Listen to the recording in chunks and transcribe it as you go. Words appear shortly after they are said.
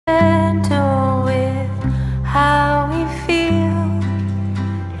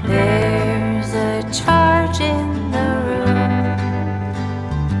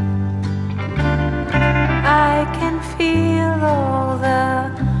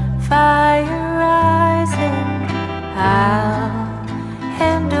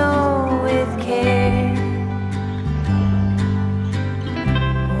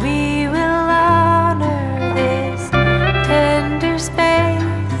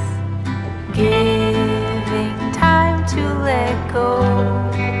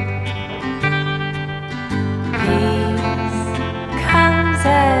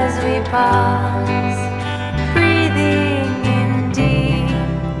pause, breathing in deep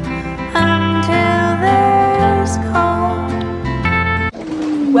until there's calm.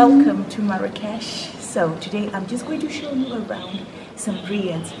 Welcome to Marrakech. So today I'm just going to show you around some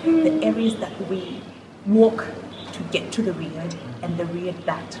Riads, the areas that we walk to get to the Riad and the Riad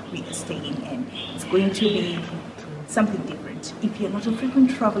that we are staying in. It's going to be something different. If you're not a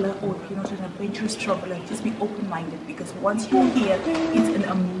frequent traveler or if you're not an adventurous traveler, just be open-minded, because once you're here, it's an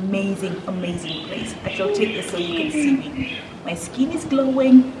amazing place. I shall take this so you can see me. My skin is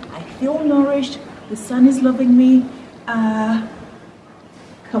glowing, I feel nourished, the sun is loving me.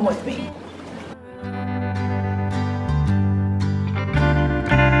 Come with me.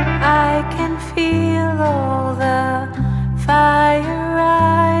 I can feel all the fire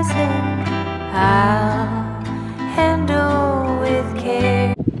rising. I'll handle with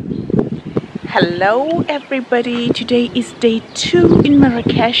care. Hello everybody, today is day 2 in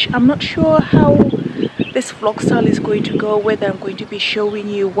Marrakech. I'm not sure how this vlog style is going to go, whether I'm going to be showing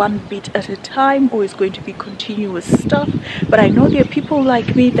you one bit at a time or it's going to be continuous stuff, but I know there are people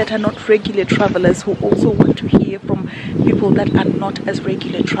like me that are not regular travelers who also want to hear from people that are not as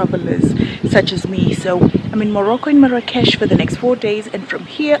regular travelers such as me. So I'm in Morocco, in Marrakech, for the next 4 days, and from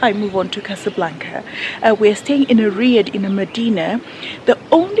here I move on to Casablanca. We're staying in a Riad, in a Medina. The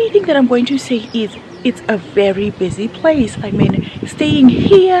only thing that I'm going to say is it's a very busy place. I mean, staying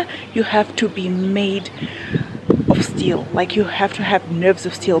here, you have to be made of steel. Like, you have to have nerves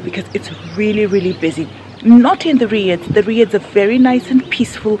of steel, because it's really busy. Not in the Riads. The Riads are very nice and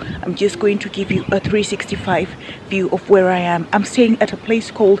peaceful. I'm just going to give you a 365 view of where I am. I'm staying at a place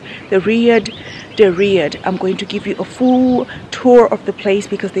called the Riad. I'm going to give you a full tour of the place,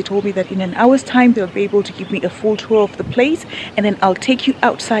 because they told me that in an hour's time they'll be able to give me a full tour of the place, and then I'll take you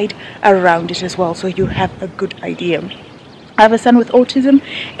outside around it as well, so you have a good idea. I have a son with autism,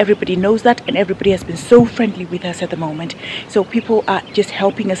 everybody knows that, and everybody has been so friendly with us at the moment. So people are just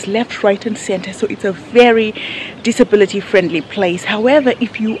helping us left, right and center. So it's a very disability friendly place. However,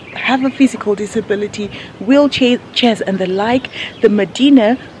 if you have a physical disability, wheelchairs and the like, the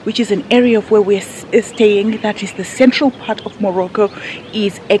Medina, which is an area of where we're staying, that is the central part of Morocco,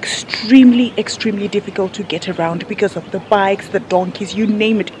 is extremely difficult to get around because of the bikes, the donkeys, you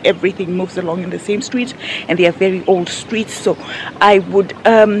name it, everything moves along in the same streets, and they are very old streets. So I would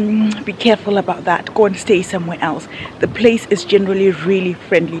be careful about that. Go and stay somewhere else. The place is generally really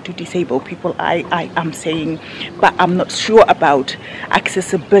friendly to disabled people, I am saying, but I'm not sure about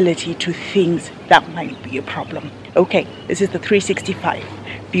accessibility to things that might be a problem. Okay, this is the 365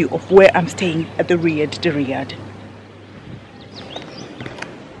 view of where I'm staying at the Riad.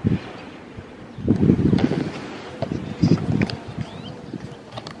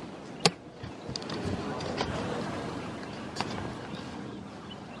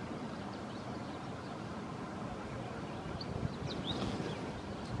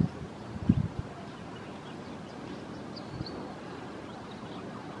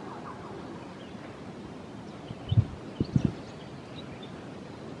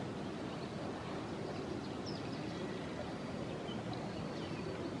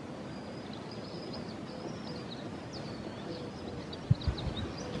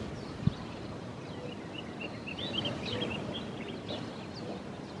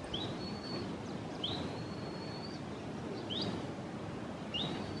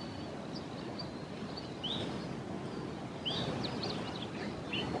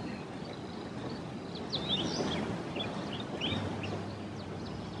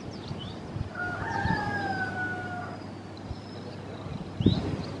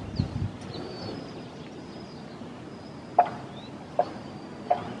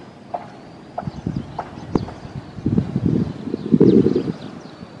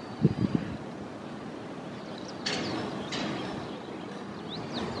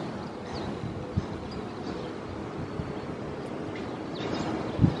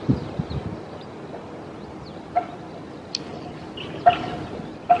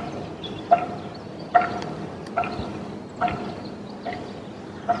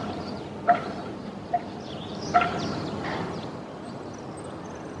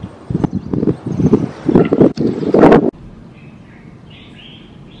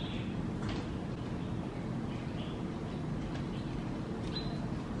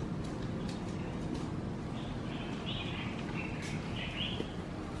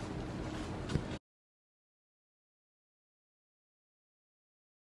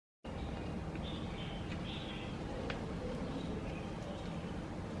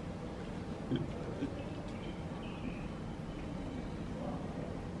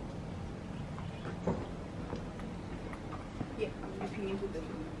 Yeah, I'm looking into the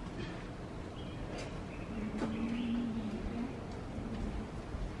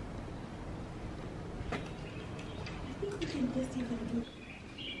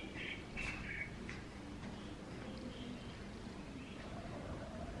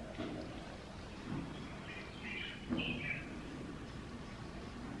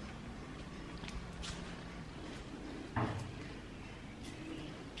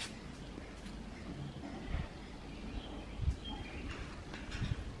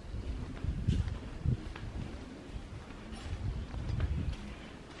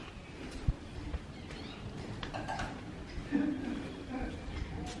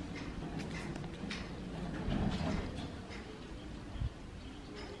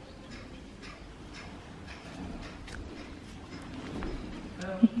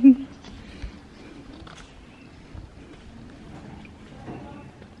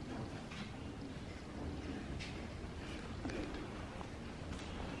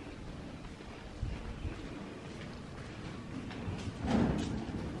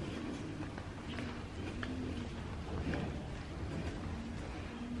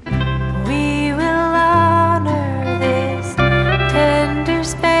We will honor this tender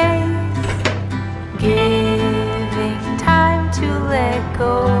space, giving time to let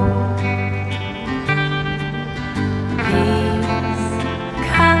go. Peace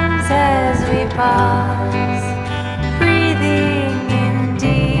comes as we pause, breathing in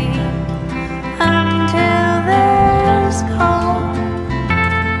deep until there's calm.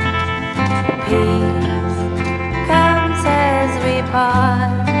 Peace comes as we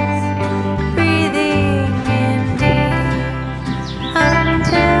pause, breathing in deep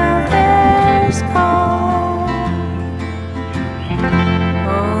until there's calm.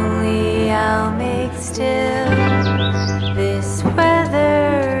 Only I'll make still this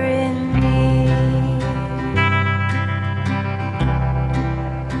weather in me.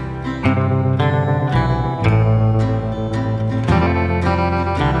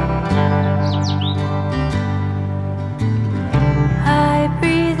 I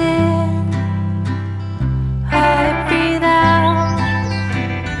breathe in, I breathe out,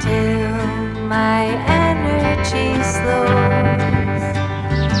 till my energy slows.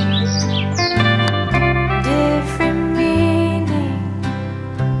 Different meaning,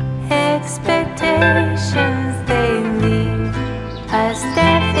 expectations, they leave us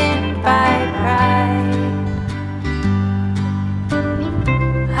deafened by pride.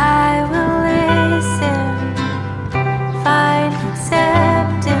 I will listen, find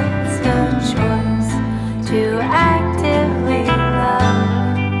acceptance, a choice to actively love.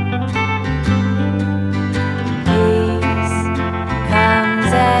 Peace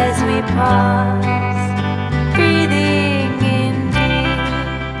comes as we pause, breathing in deep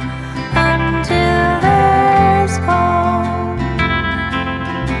until there's calm.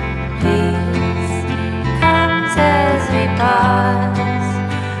 Peace comes as we pause,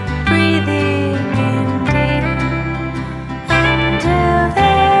 breathing in deep until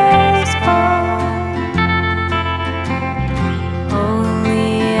there's calm.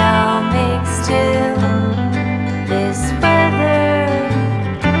 Only I'll make still this weather.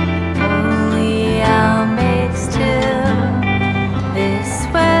 Only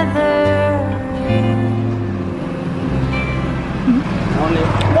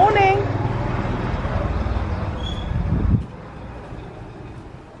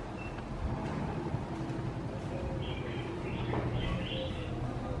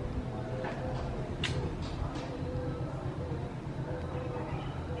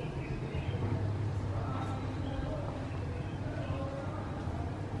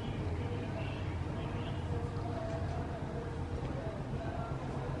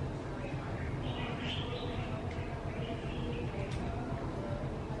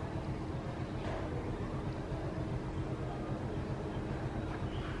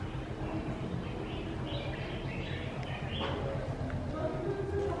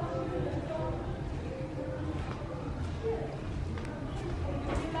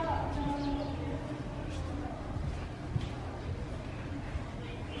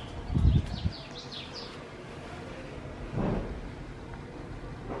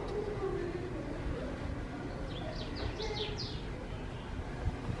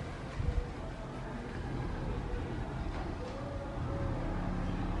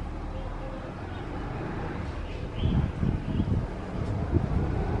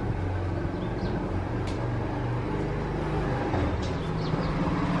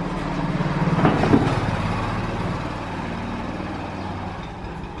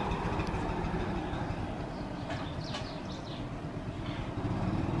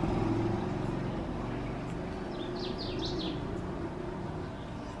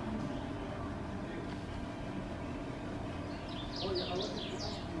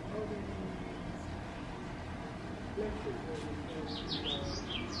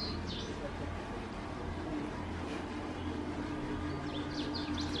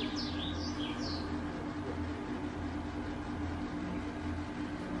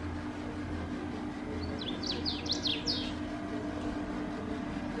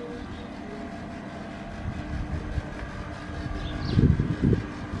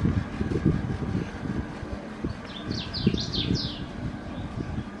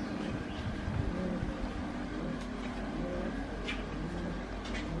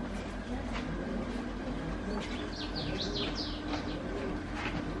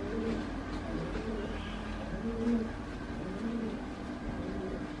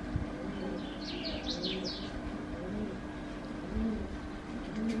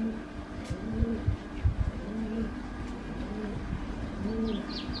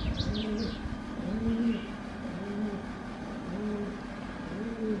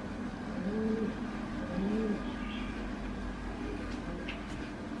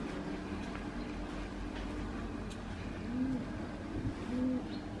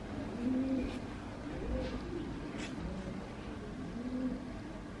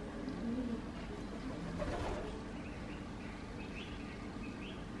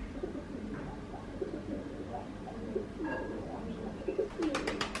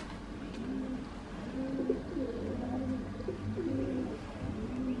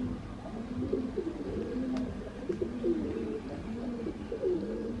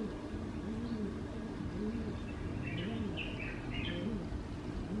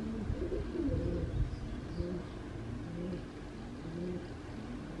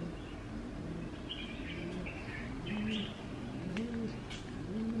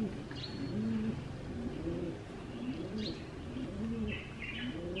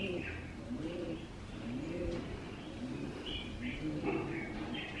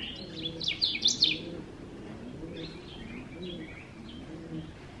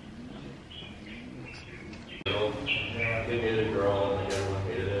They made a girl and like everyone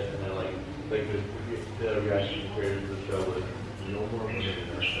hated it, and then like the reaction to creators of the show was no more women in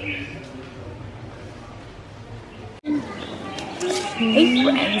our sex. Hey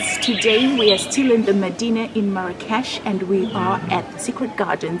friends, today we are still in the Medina in Marrakech and we are at the Secret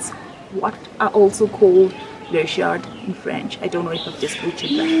Gardens, what are also called Le Jardin in French. I don't know if I've just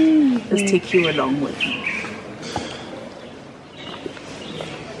butchered that. Let's take you along with me.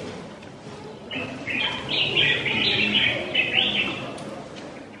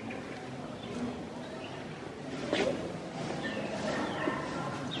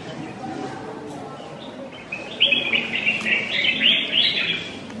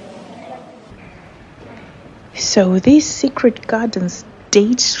 So these secret gardens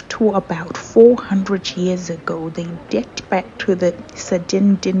date to about 400 years ago. They date back to the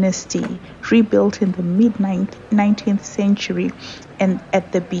Jardin dynasty, rebuilt in the mid-19th century and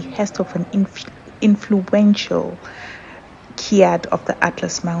at the behest of an influential Riads of the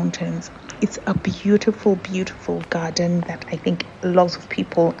Atlas Mountains. It's a beautiful, beautiful garden that I think lots of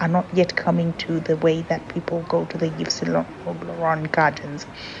people are not yet coming to the way that people go to the Yves Saint Laurent gardens.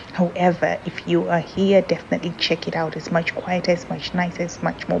 However, if you are here, definitely check it out. It's much quieter, it's much nicer, it's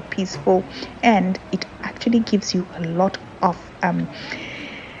much more peaceful, and it actually gives you a lot of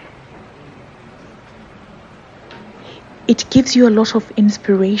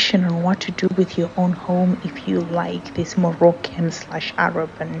inspiration on what to do with your own home if you like this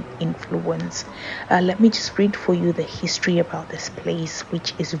Moroccan/Arabian influence. Let me just read for you the history about this place,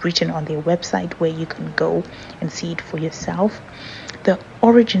 which is written on their website, where you can go and see it for yourself. The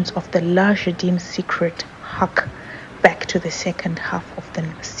origins of the Jardin Secret hark back to the second half of the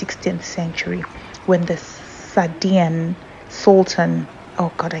 16th century, when the Saadian Sultan,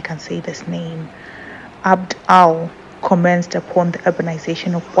 oh God, I can't say this name, Abd al commenced upon the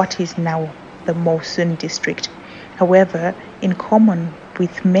urbanization of what is now the Mosul district. However, in common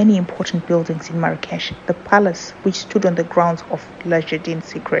with many important buildings in Marrakech, the palace, which stood on the grounds of Jardin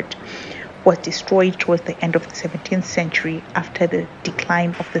Secret, was destroyed towards the end of the 17th century after the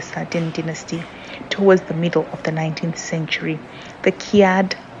decline of the Saadian dynasty. Towards the middle of the 19th century, the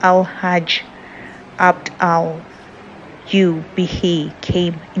Qiyad al-Hajj Abd al-Bihi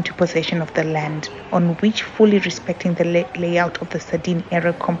came into possession of the land, on which, fully respecting the layout of the Saadian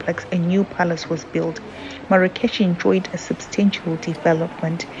era complex, a new palace was built. Marrakech enjoyed a substantial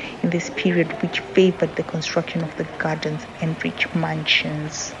development in this period, which favored the construction of the gardens and rich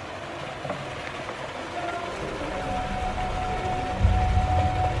mansions.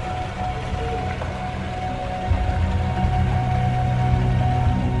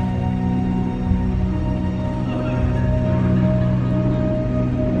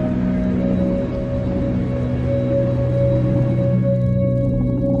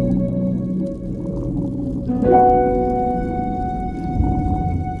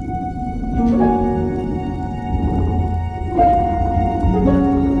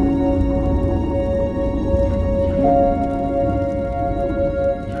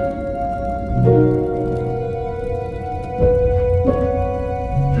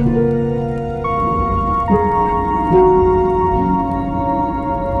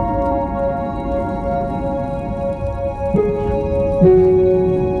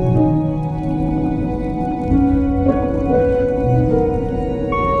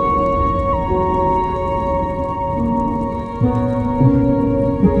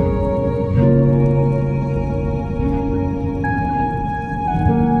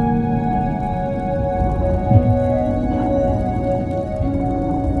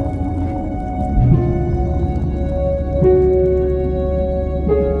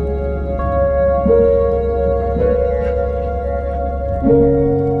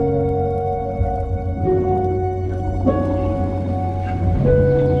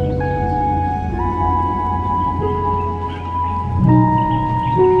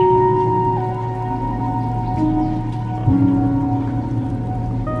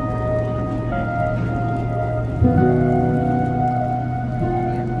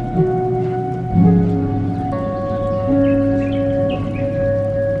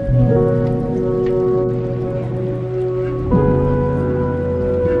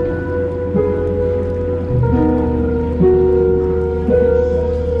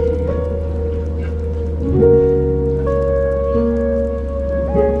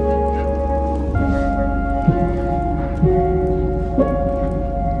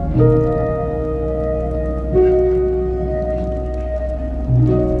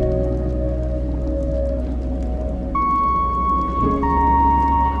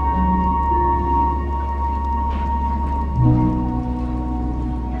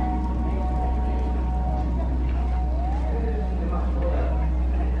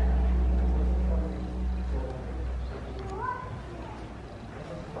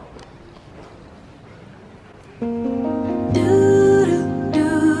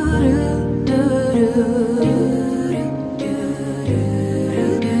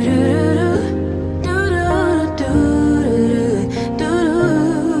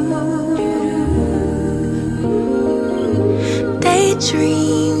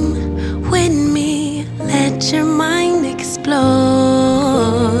 Daydream with me, let your mind explore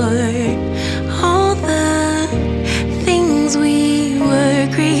all the things we were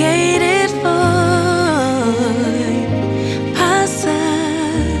created for.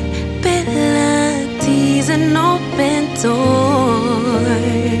 Possibilities, an open door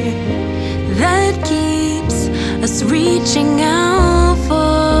that keeps us reaching out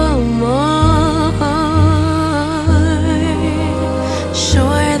for more.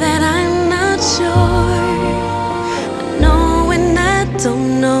 Sure that I'm not sure, I know and I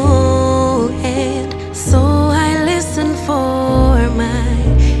don't know it, so I listen for my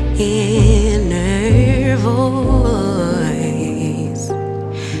inner voice.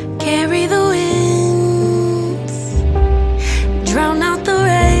 Carry the winds, drown out the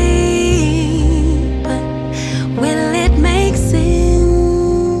rain, but will it make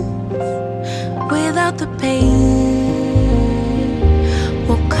sense without the pain?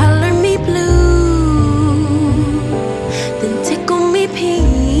 Will color me blue, then tickle me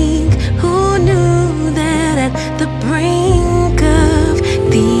pink. Who knew that at the brink of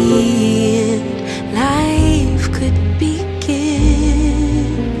the end, life could begin?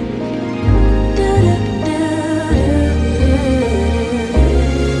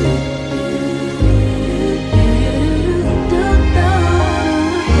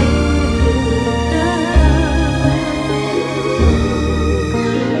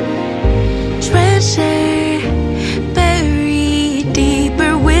 Treasure buried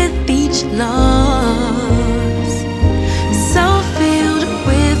deeper with each loss, so filled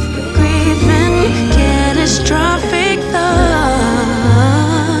with grief and catastrophic thoughts.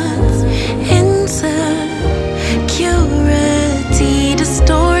 Insecurity,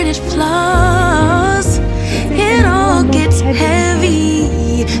 distorted flaws, it all gets heavy,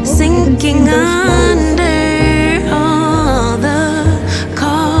 sinking under all the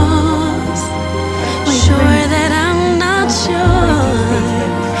cost. Sure that I'm not sure,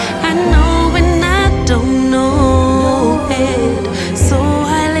 I know and I don't know it, so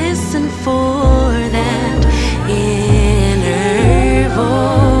I listen for that inner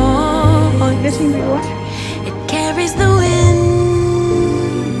voice. It carries the wind,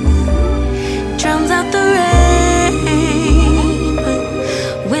 drowns out the rain, but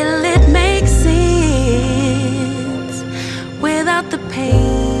will it make sense without the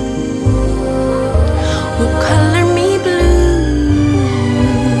pain? Will color me blue,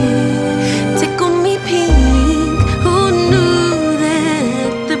 tickle me pink. Who knew that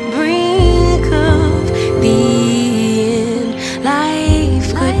at the brink of the end, life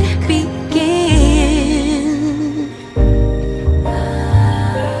could begin?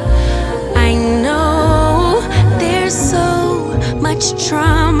 I know there's so much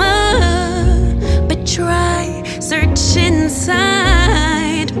trauma, but try search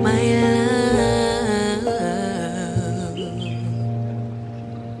inside my love.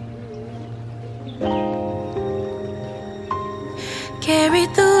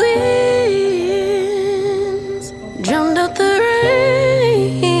 Carried the winds, drowned out the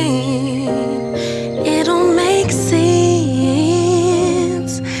rain. It'll make sense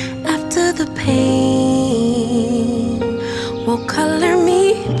after the pain. Will color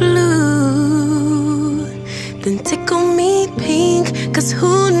me blue, then tickle me pink. 'Cause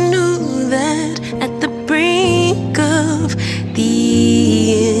who knew that at the brink of the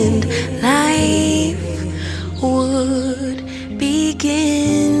end, life would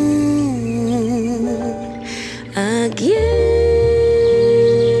begin again.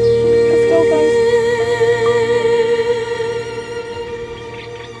 Let's go, guys.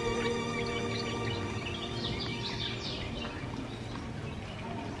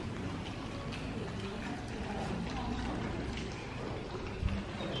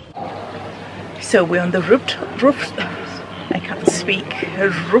 So we're on the I can't speak,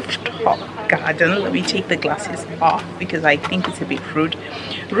 rooftop garden. Let me take the glasses off because I think it's a bit rude.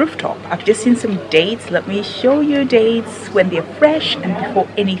 Rooftop, I've just seen some dates. Let me show you dates when they're fresh and before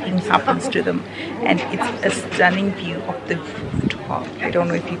anything happens to them. And it's a stunning view of the rooftop. I don't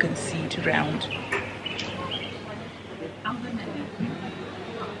know if you can see it around.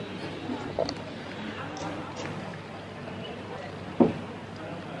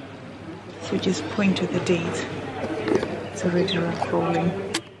 So just point to the date. It's already rolling.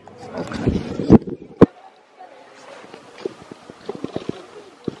 Okay.